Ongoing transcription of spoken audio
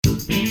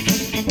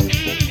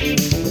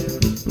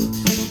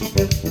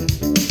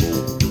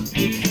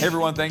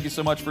everyone. Thank you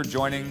so much for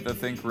joining the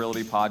Think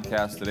Realty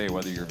podcast today.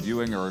 Whether you're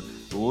viewing or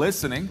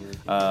listening,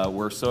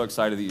 we're so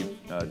excited that you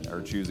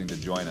are choosing to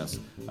join us.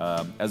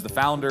 As the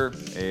founder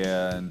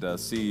and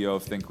CEO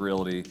of Think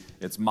Realty,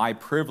 it's my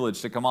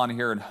privilege to come on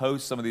here and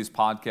host some of these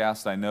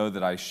podcasts. I know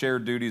that I share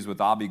duties with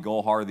Abhi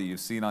Golhar that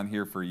you've seen on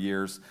here for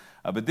years.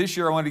 But this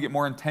year I wanted to get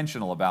more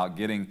intentional about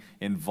getting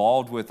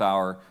involved with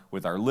our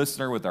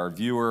listener, with our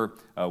viewer,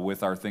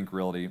 with our Think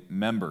Realty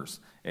members.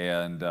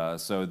 And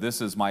so this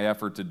is my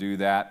effort to do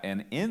that.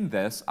 And in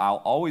this,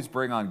 I'll always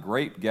bring on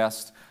great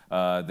guests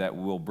that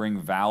will bring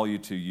value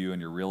to you in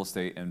your real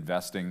estate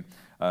investing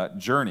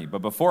journey. But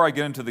before I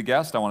get into the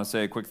guest, I want to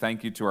say a quick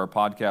thank you to our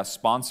podcast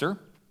sponsor,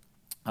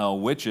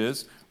 which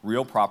is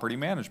Real Property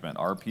Management,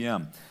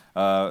 RPM.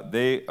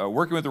 They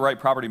working with the right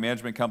property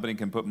management company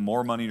can put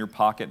more money in your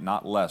pocket,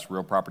 not less.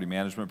 Real Property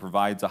Management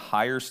provides a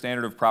higher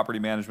standard of property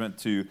management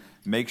to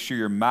make sure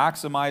you're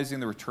maximizing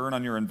the return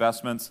on your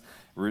investments.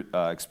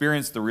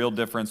 Experience the real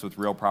difference with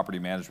Real Property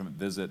Management.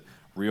 Visit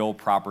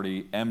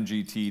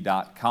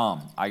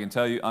realpropertymgt.com. I can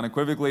tell you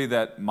unequivocally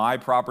that my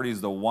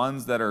properties, the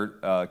ones that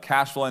are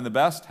cash flowing the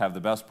best, have the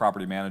best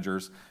property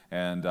managers,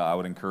 and I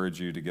would encourage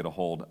you to get a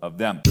hold of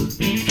them.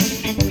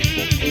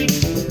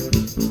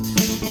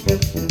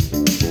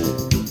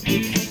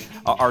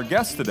 Our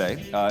guest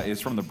today is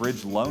from the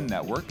Bridge Loan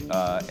Network,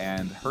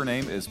 and her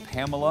name is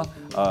Pamela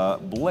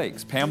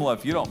Blakes. Pamela,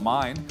 if you don't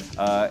mind,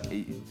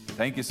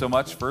 thank you so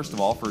much, first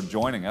of all, for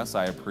joining us.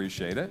 I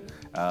appreciate it.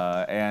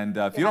 And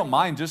if you don't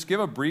mind, just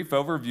give a brief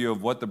overview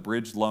of what the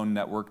Bridge Loan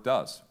Network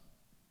does.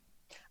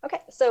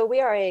 Okay, so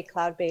we are a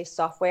cloud-based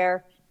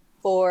software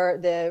for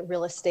the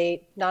real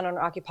estate,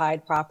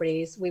 non-owner-occupied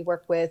properties. We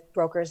work with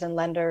brokers and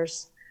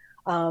lenders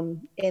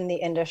in the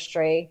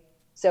industry.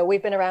 So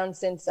we've been around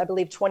since, I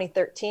believe,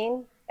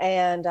 2013,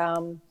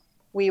 and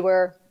we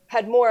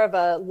had more of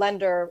a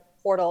lender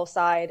portal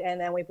side, and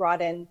then we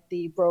brought in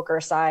the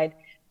broker side.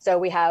 So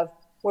we have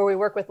where we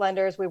work with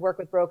lenders, we work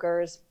with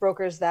brokers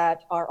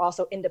that are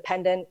also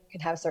independent,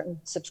 can have certain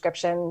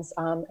subscriptions,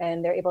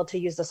 and they're able to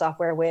use the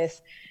software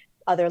with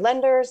other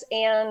lenders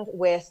and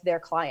with their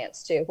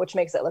clients too, which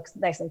makes it look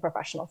nice and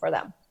professional for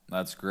them.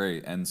 That's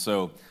great. And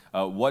so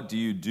what do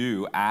you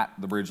do at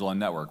the Bridge Loan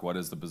Network? What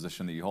is the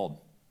position that you hold?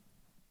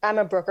 I'm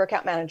a broker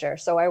account manager,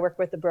 so I work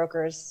with the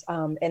brokers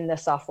in the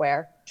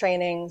software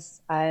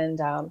trainings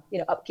and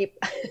upkeep,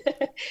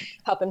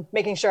 helping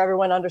making sure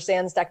everyone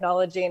understands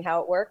technology and how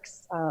it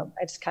works. I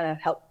just kind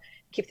of help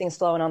keep things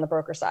flowing on the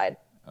broker side.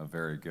 Oh,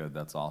 very good.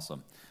 That's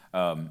awesome.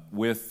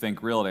 With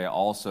Think Realty, I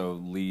also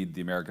lead the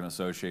American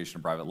Association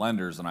of Private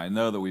Lenders, and I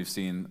know that we've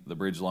seen the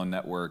Bridge Loan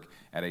Network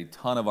at a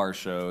ton of our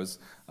shows,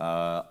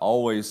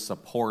 always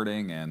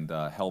supporting and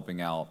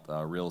helping out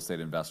real estate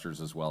investors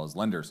as well as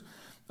lenders.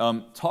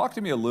 Talk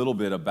to me a little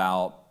bit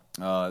about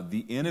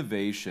the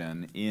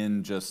innovation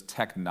in just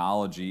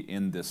technology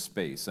in this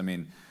space. I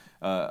mean,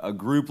 a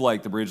group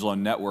like the Bridge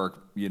Loan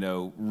Network,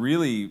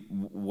 really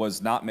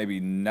was not maybe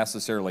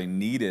necessarily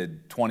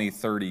needed 20,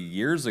 30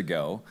 years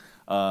ago.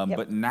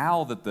 But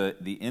now that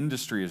the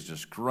industry has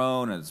just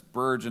grown and it's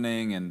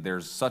burgeoning and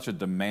there's such a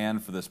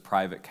demand for this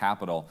private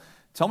capital,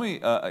 tell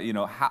me,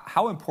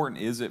 how important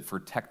is it for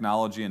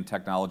technology and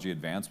technology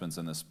advancements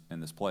in this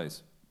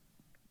place?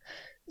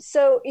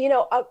 So,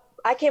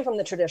 I came from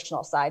the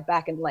traditional side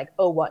back in like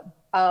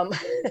 2001,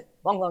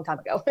 long time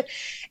ago.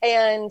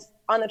 And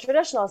on the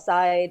traditional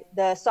side,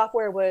 the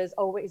software was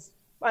always,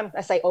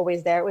 I say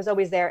always there. It was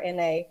always there in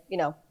a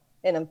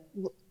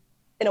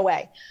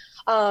way.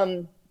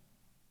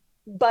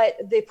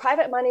 But the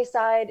private money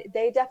side,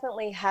 they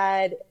definitely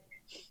had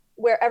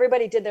where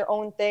everybody did their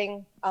own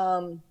thing.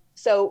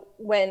 So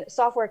when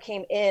software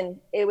came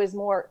in, it was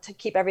more to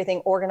keep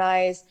everything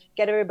organized,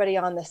 get everybody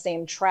on the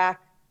same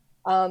track.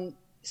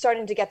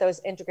 Starting to get those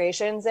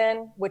integrations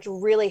in, which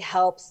really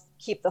helps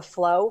keep the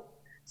flow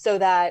so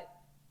that,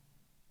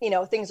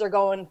 things are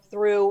going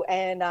through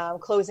and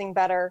closing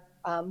better,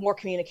 more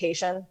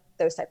communication,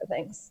 those type of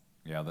things.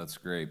 Yeah, that's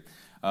great.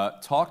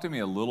 Talk to me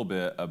a little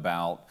bit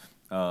about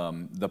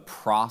the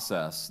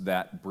process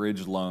that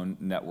Bridge Loan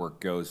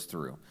Network goes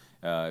through.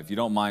 If you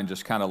don't mind,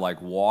 just kind of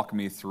like walk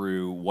me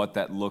through what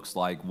that looks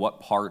like,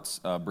 what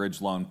parts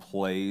Bridge Loan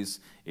plays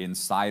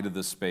inside of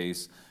the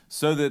space,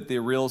 so that the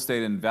real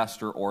estate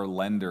investor or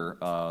lender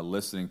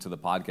listening to the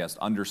podcast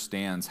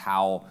understands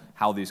how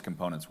these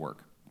components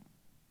work.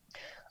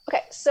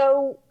 Okay,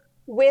 so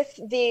with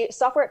the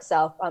software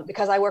itself,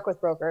 because I work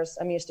with brokers,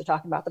 I'm used to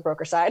talking about the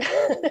broker side.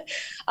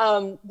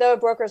 The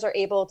brokers are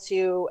able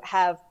to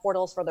have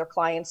portals for their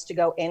clients to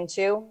go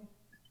into,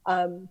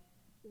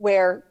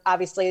 where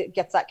obviously it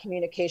gets that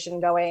communication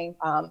going,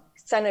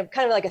 kind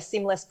of like a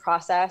seamless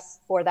process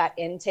for that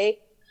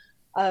intake.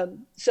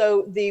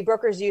 So the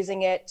broker's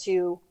using it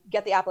to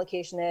get the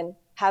application in,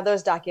 have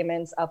those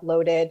documents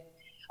uploaded,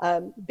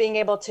 being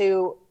able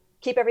to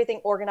keep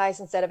everything organized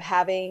instead of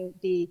having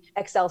the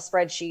Excel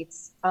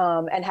spreadsheets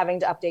and having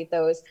to update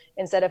those,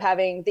 instead of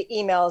having the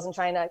emails and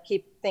trying to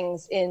keep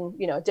things in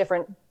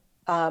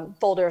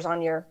folders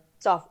on your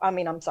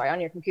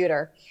on your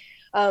computer.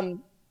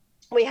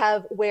 we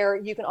have where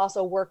you can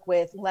also work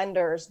with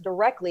lenders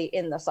directly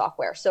in the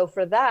software. So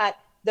for that,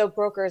 the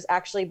broker is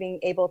actually being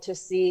able to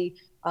see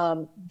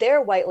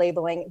their white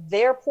labeling,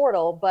 their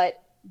portal,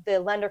 but the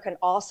lender can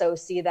also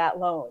see that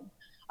loan,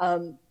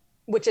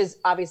 which is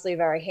obviously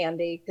very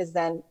handy, because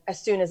then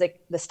as soon as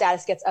the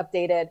status gets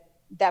updated,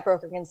 that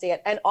broker can see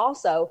it. And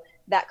also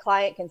that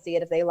client can see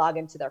it if they log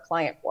into their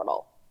client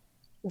portal.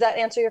 Does that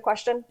answer your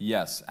question?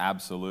 Yes,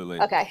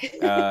 absolutely. Okay.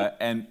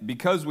 And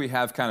because we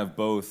have kind of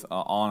both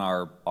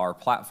on our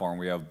platform,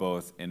 we have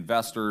both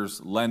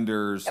investors,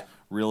 lenders, Yep.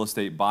 real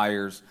estate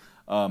buyers.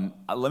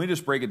 Let me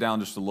just break it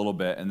down just a little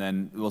bit, and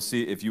then we'll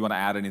see if you want to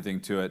add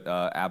anything to it.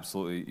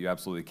 You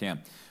absolutely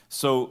can.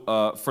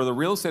 So for the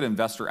real estate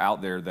investor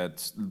out there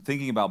that's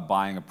thinking about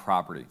buying a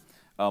property,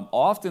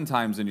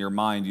 oftentimes in your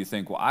mind you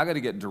think, well, I got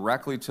to get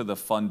directly to the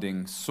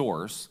funding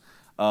source.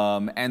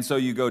 And so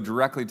you go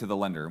directly to the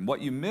lender. And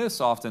what you miss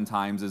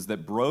oftentimes is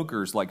that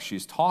brokers, like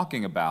she's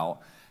talking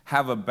about,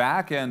 have a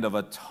back end of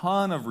a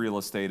ton of real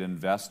estate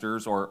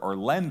investors or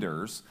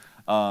lenders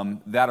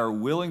that are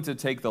willing to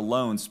take the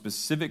loan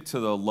specific to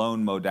the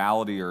loan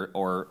modality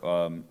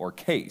or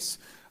case.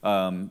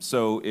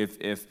 So if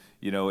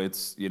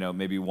it's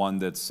maybe one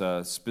that's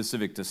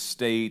specific to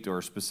state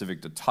or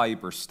specific to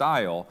type or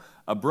style,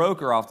 a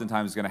broker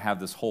oftentimes is going to have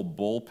this whole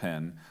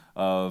bullpen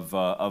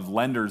of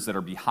lenders that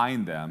are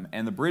behind them.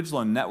 And the bridge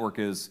loan network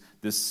is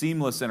this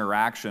seamless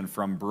interaction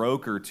from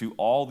broker to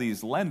all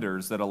these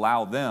lenders that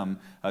allow them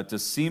to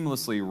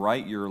seamlessly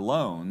write your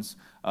loans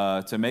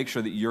to make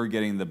sure that you're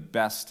getting the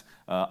best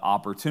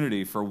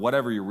opportunity for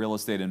whatever your real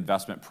estate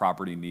investment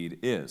property need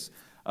is.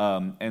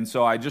 And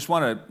so I just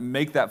want to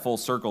make that full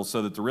circle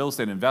so that the real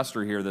estate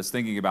investor here that's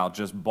thinking about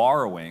just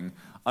borrowing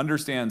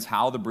understands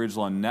how the bridge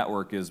loan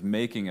network is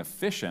making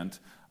efficient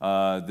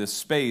this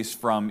space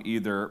from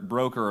either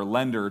broker or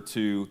lender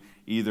to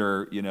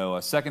either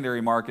a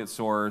secondary market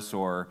source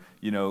or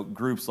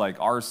groups like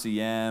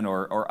RCN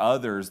or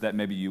others that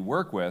maybe you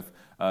work with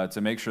to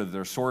make sure that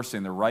they're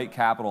sourcing the right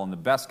capital and the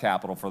best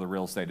capital for the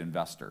real estate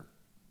investor.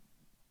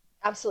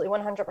 Absolutely,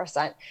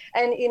 100%.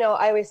 And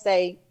I always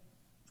say,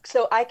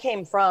 so I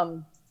came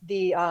from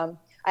I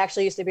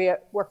actually used to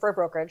work for a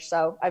brokerage,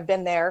 so I've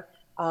been there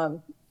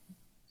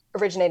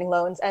originating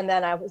loans, and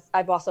then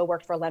I've also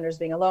worked for lenders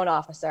being a loan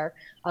officer.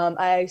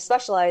 I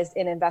specialized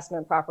in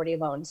investment property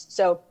loans.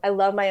 So I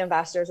love my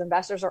investors.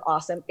 Investors are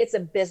awesome. It's a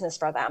business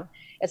for them.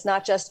 It's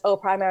not just,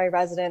 primary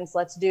residence,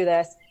 let's do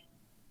this.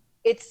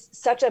 It's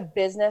such a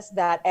business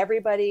that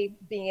everybody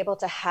being able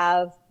to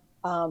have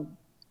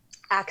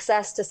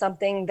access to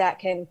something that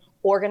can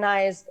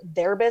organize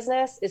their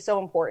business is so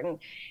important.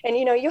 And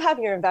you have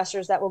your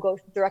investors that will go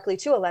directly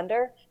to a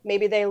lender.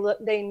 Maybe they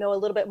know a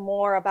little bit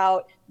more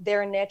about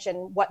their niche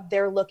and what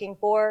they're looking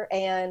for,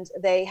 and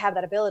they have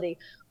that ability.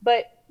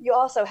 But you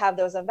also have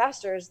those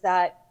investors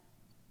that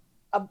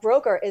a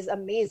broker is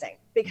amazing,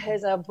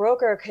 because a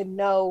broker can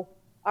know,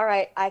 all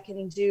right, I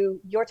can do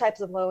your types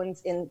of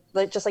loans in,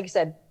 just like you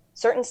said,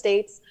 certain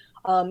states.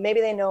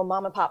 Maybe they know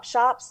mom and pop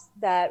shops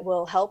that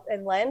will help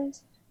and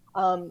lend.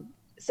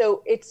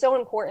 So it's so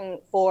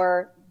important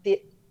for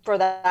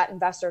that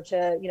investor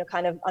to,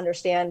 kind of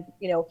understand,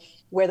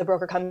 where the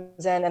broker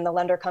comes in and the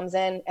lender comes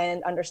in,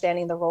 and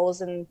understanding the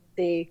roles in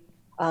the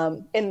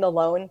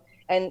loan.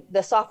 And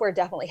the software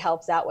definitely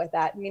helps out with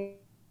that. I mean,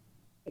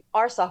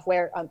 our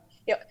software, and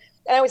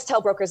I always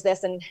tell brokers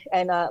this and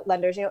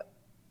lenders,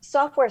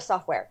 software is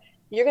software.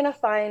 You're going to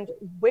find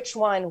which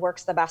one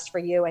works the best for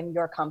you and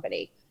your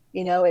company.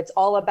 It's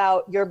all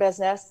about your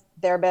business,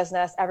 their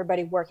business,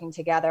 everybody working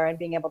together and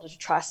being able to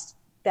trust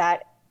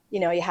that,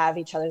 you have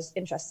each other's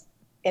interests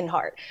in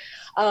heart.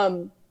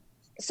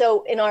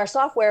 So in our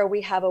software,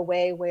 we have a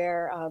way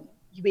where I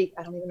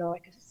don't even know, I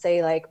could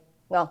say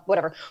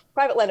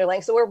Private Lender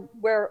Link. So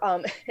we're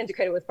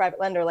integrated with Private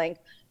Lender Link,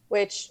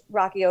 which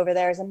Rocky over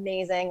there is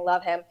amazing.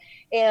 Love him.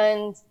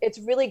 And it's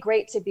really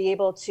great to be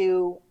able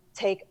to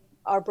take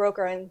our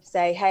broker and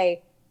say,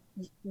 hey,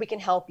 we can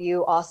help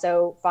you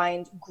also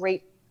find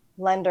great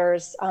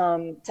lenders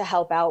to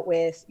help out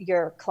with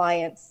your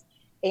clients.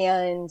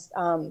 And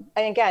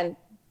again,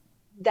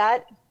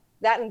 that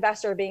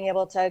investor being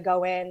able to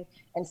go in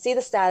and see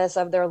the status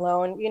of their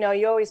loan,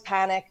 you always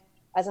panic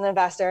as an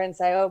investor and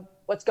say, oh,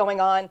 what's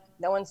going on?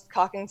 No one's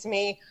talking to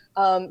me.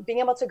 Being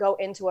able to go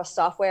into a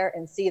software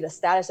and see the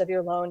status of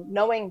your loan,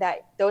 knowing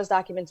that those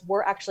documents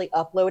were actually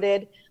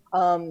uploaded.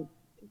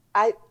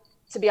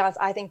 To be honest,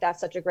 I think that's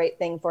such a great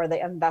thing for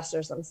the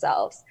investors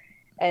themselves.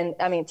 And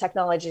I mean,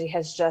 technology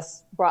has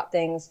just brought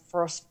things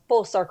for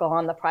full circle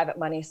on the private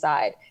money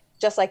side.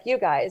 Just like you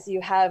guys,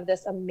 you have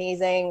this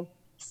amazing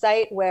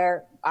site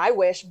where I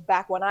wish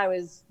back when I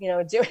was,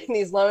 doing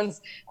these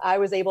loans, I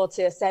was able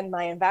to send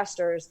my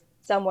investors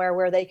somewhere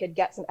where they could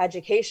get some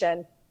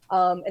education.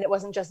 And it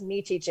wasn't just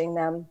me teaching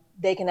them.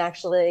 They can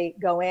actually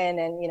go in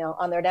and,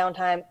 on their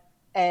downtime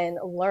and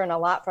learn a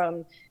lot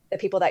from the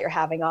people that you're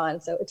having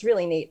on. So it's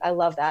really neat. I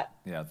love that.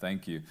 Yeah,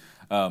 thank you.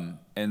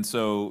 And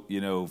so,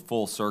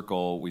 full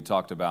circle, we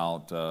talked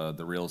about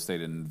the real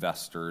estate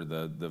investor,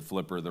 the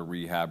flipper, the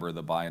rehabber,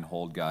 the buy and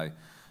hold guy.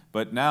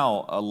 But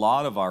now a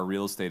lot of our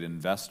real estate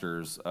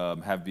investors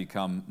have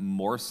become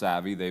more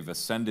savvy. They've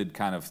ascended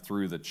kind of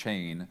through the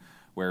chain,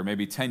 where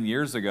maybe 10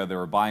 years ago they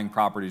were buying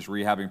properties,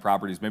 rehabbing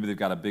properties. Maybe they've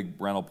got a big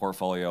rental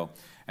portfolio,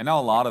 and now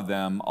a lot of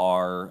them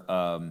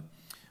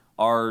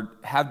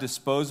have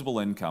disposable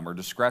income or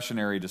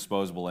discretionary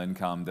disposable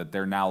income that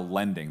they're now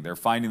lending. They're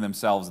finding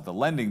themselves at the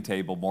lending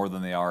table more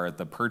than they are at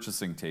the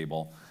purchasing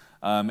table.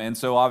 And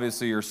so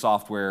obviously your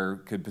software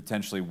could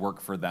potentially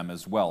work for them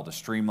as well to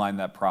streamline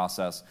that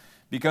process.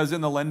 Because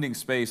in the lending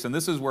space, and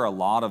this is where a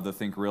lot of the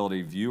Think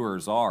Realty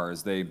viewers are,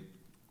 is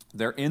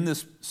they're in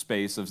this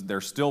space of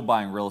they're still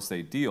buying real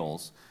estate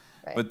deals,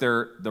 right, but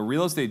the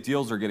real estate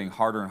deals are getting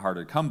harder and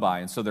harder to come by,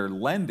 and so they're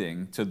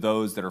lending to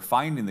those that are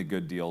finding the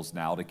good deals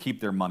now to keep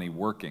their money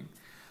working.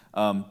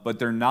 But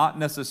they're not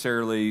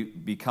necessarily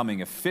becoming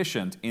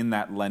efficient in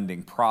that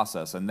lending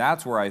process, and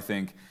that's where I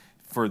think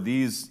for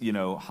these,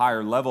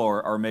 higher level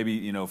or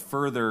maybe,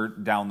 further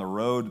down the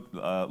road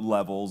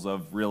levels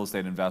of real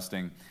estate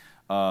investing,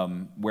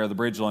 where the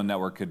bridge loan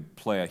network could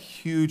play a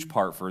huge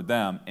part for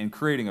them in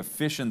creating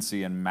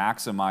efficiency and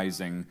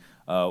maximizing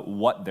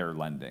what they're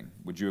lending.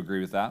 Would you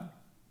agree with that?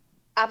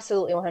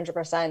 Absolutely,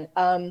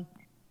 100%.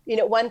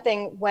 One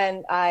thing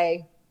when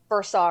I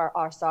first saw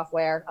our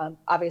software,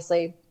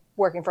 obviously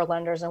working for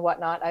lenders and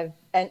whatnot,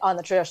 and on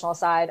the traditional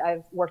side,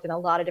 I've worked in a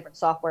lot of different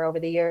software over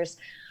the years.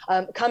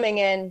 Coming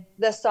in,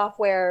 this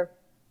software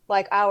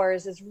like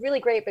ours is really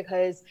great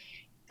because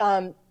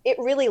it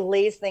really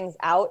lays things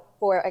out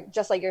for,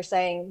 just like you're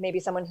saying, maybe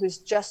someone who's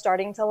just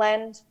starting to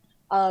lend.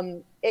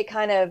 It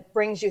kind of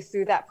brings you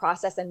through that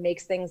process and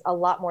makes things a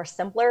lot more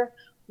simpler,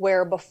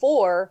 where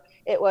before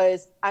it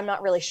was, I'm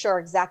not really sure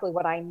exactly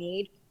what I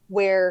need,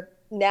 where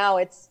now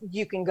it's,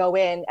 you can go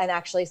in and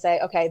actually say,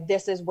 okay,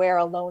 this is where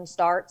a loan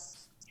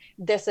starts.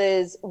 This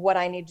is what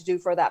I need to do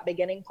for that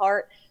beginning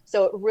part.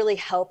 So it really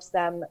helps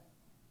them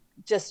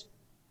just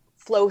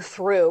flow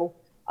through.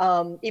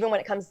 Even when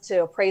it comes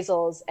to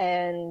appraisals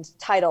and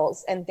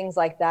titles and things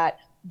like that,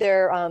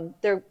 they're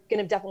going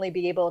to definitely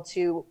be able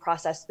to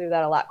process through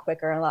that a lot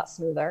quicker and a lot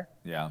smoother.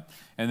 Yeah,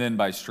 and then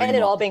by and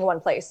it all being one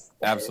place.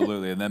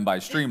 Absolutely, and then by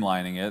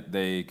streamlining it,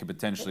 they could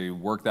potentially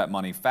work that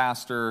money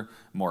faster,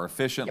 more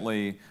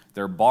efficiently. Yep.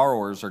 Their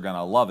borrowers are going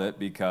to love it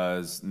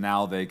because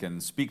now they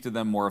can speak to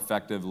them more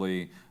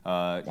effectively.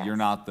 Yes. You're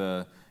not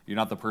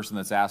the person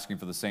that's asking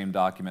for the same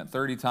document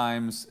 30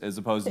 times as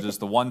opposed to just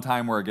the one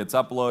time where it gets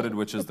uploaded,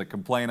 which is the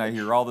complaint I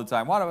hear all the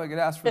time. Why do I get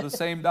asked for the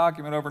same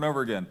document over and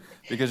over again?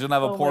 Because you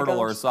don't have a portal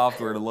or a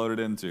software to load it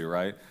into,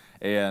 right?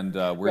 And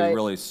we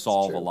really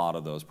solve a lot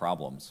of those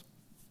problems.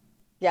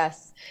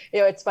 Yes.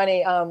 It's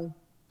funny.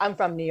 I'm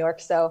from New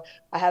York, so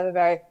I have a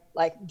very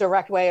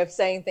direct way of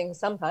saying things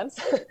sometimes.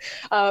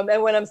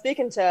 And when I'm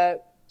speaking to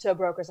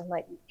brokers, I'm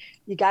like,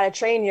 you got to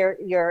train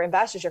your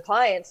investors, your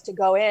clients to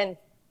go in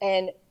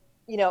and,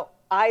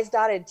 I's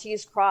dotted,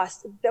 T's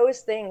crossed. Those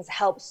things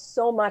help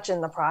so much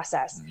in the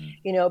process.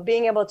 Mm-hmm.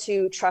 Being able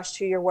to trust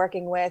who you're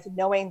working with,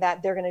 knowing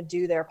that they're going to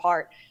do their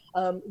part.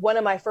 One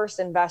of my first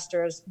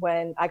investors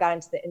when I got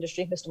into the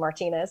industry, Mr.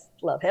 Martinez,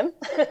 love him.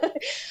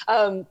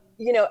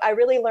 I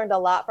really learned a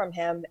lot from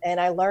him. And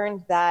I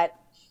learned that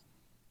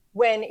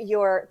when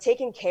you're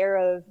taking care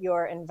of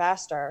your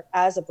investor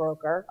as a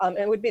broker,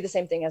 it would be the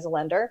same thing as a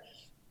lender.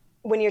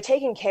 When you're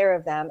taking care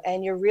of them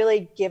and you're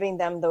really giving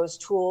them those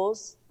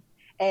tools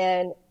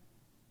and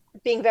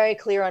being very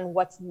clear on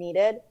what's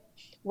needed,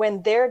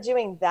 when they're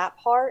doing that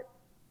part.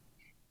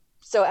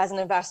 So as an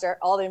investor,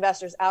 all the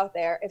investors out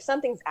there, if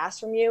something's asked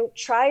from you,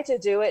 try to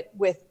do it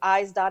with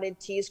I's dotted,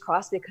 T's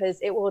crossed, because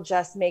it will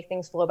just make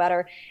things flow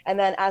better. And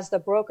then as the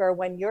broker,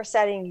 when you're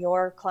setting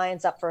your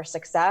clients up for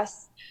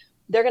success,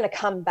 they're going to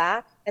come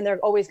back and they're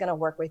always going to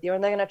work with you.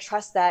 And they're going to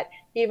trust that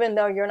even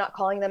though you're not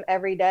calling them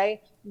every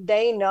day,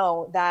 they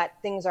know that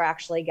things are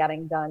actually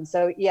getting done.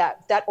 So yeah,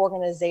 that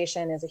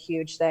organization is a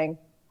huge thing.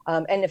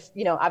 And if,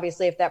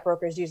 obviously if that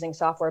broker is using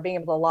software, being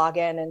able to log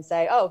in and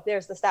say, oh,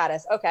 there's the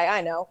status. Okay,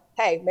 I know.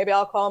 Hey, maybe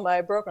I'll call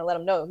my broker and let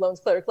them know loan's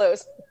clear or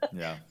closed.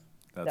 Yeah,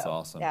 that's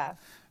awesome. Yeah.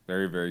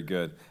 Very, very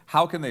good.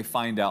 How can they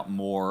find out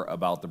more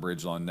about the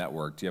Bridge Loan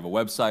Network? Do you have a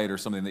website or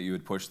something that you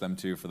would push them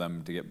to for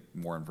them to get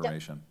more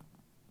information?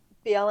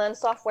 Yep.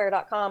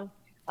 blnsoftware.com.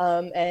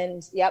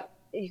 And yep,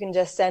 you can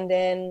just send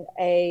in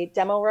a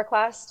demo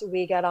request.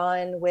 We get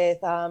on with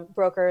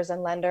brokers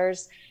and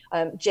lenders.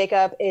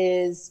 Jacob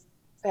is...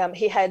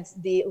 he heads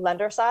the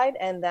lender side,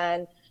 and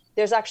then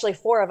there's actually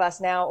 4 of us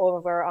now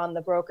over on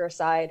the broker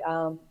side.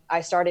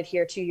 I started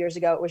here 2 years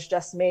ago. It was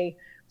just me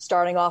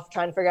starting off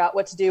trying to figure out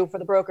what to do for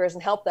the brokers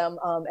and help them.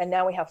 And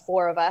now we have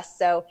 4 of us.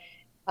 So,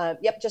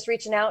 just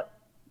reaching out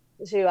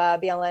to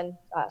BLN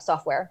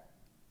Software.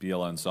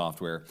 BLN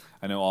Software.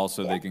 I know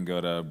also they can go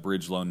to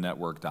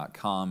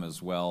bridgeloannetwork.com as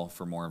well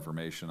for more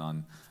information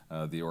on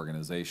the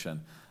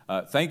organization.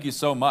 Thank you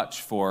so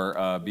much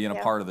for being a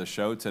part of the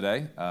show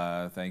today.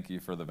 Thank you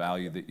for the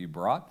value that you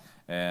brought.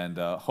 And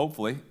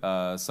hopefully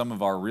some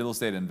of our real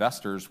estate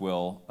investors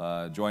will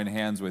join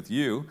hands with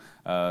you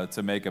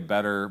to make a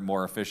better,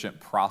 more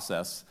efficient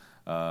process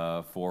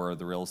for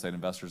the real estate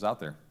investors out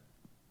there.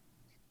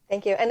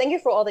 Thank you. And thank you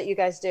for all that you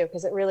guys do,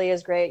 because it really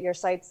is great. Your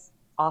site's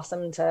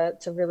awesome to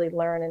really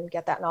learn and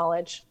get that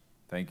knowledge.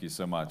 Thank you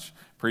so much.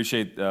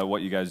 Appreciate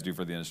what you guys do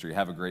for the industry.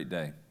 Have a great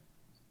day.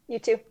 You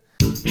too.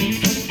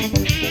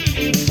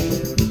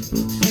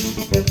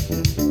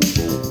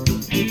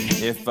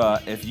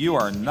 If you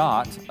are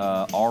not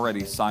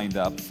already signed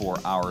up for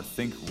our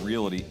Think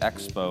Realty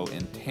Expo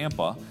in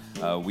Tampa,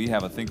 we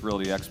have a Think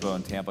Realty Expo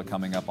in Tampa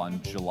coming up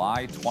on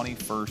July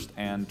 21st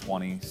and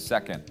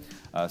 22nd.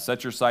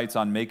 Set your sights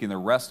on making the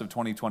rest of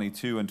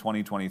 2022 and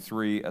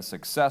 2023 a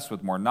success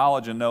with more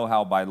knowledge and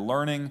know-how by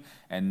learning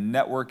and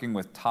networking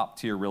with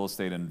top-tier real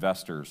estate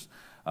investors.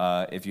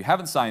 If you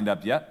haven't signed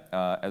up yet,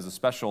 as a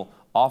special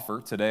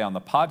offer today on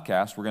the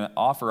podcast, we're going to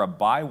offer a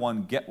buy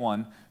one, get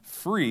one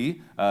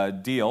free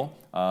deal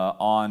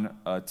on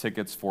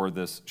tickets for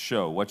this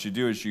show. What you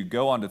do is you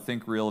go onto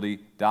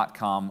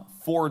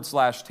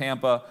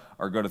thinkrealty.com/Tampa,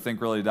 or go to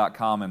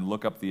thinkrealty.com and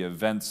look up the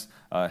events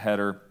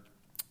header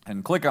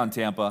and click on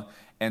Tampa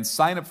and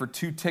sign up for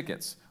 2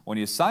 tickets. When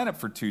you sign up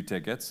for 2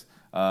 tickets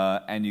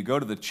and you go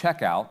to the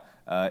checkout,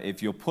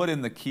 if you'll put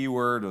in the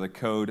keyword or the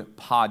code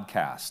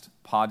podcast,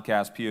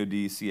 PODCAST,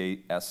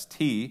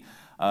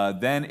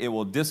 then it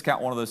will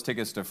discount one of those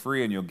tickets to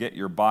free, and you'll get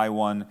your buy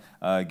one,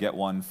 get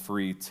one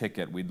free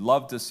ticket. We'd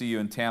love to see you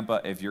in Tampa.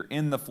 If you're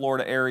in the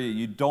Florida area,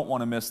 you don't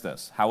want to miss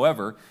this.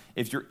 However,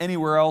 if you're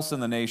anywhere else in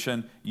the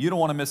nation, you don't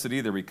want to miss it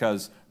either,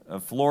 because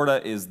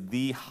Florida is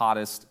the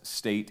hottest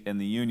state in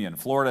the union.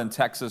 Florida and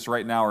Texas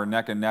right now are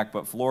neck and neck,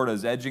 but Florida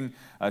is edging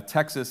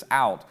Texas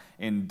out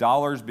in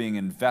dollars being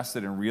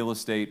invested in real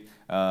estate,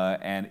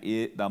 and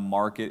the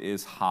market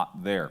is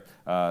hot there.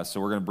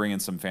 So we're going to bring in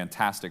some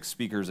fantastic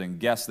speakers and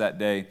guests that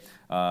day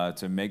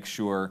to make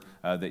sure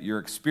that your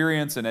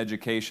experience and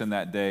education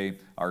that day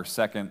are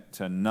second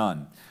to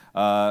none.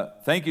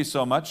 Thank you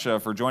so much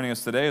for joining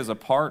us today as a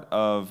part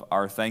of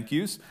our thank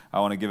yous.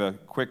 I want to give a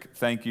quick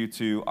thank you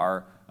to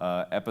our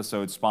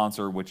episode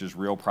sponsor, which is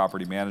Real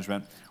Property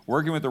Management.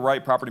 Working with the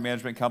right property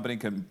management company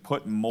can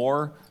put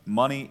more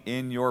money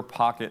in your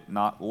pocket,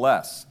 not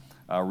less.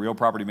 Real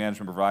Property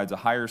Management provides a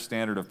higher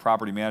standard of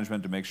property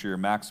management to make sure you're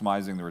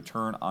maximizing the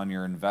return on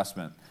your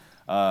investment.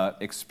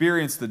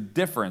 Experience the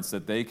difference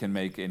that they can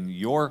make in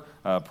your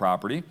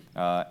property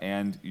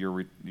and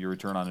your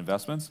return on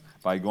investments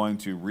by going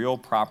to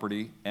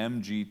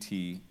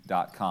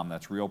realpropertymgt.com.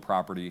 That's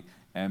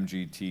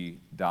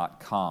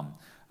realpropertymgt.com.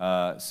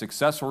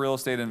 Successful real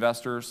estate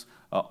investors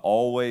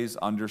always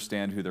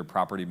understand who their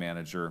property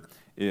manager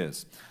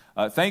is.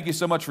 Thank you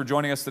so much for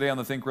joining us today on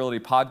the Think Realty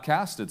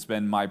podcast. It's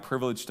been my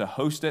privilege to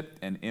host it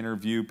and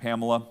interview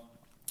Pamela.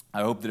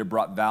 I hope that it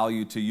brought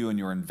value to you in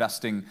your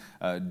investing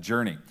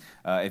journey.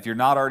 If you're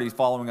not already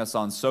following us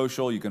on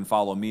social, you can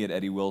follow me at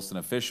Eddie Wilson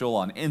Official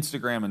on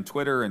Instagram and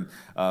Twitter and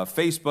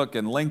Facebook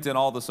and LinkedIn,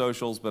 all the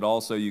socials, but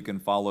also you can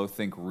follow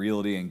Think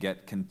Realty and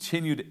get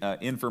continued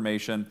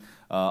information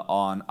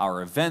on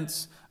our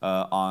events,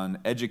 on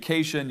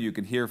education. You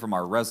can hear from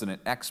our resident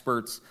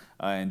experts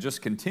and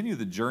just continue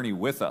the journey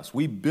with us.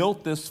 We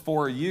built this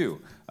for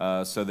you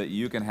so that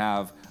you can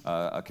have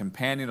a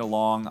companion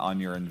along on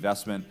your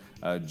investment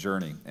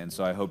journey. And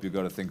so I hope you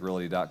go to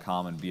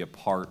thinkrealty.com and be a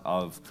part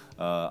of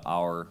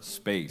our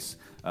space.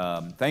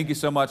 Thank you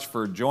so much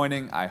for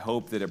joining. I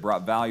hope that it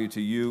brought value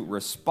to you.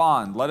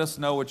 Respond. Let us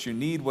know what you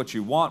need, what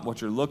you want,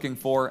 what you're looking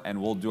for,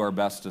 and we'll do our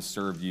best to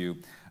serve you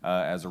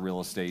as a real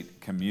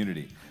estate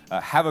community.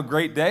 Have a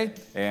great day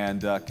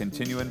and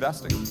continue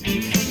investing.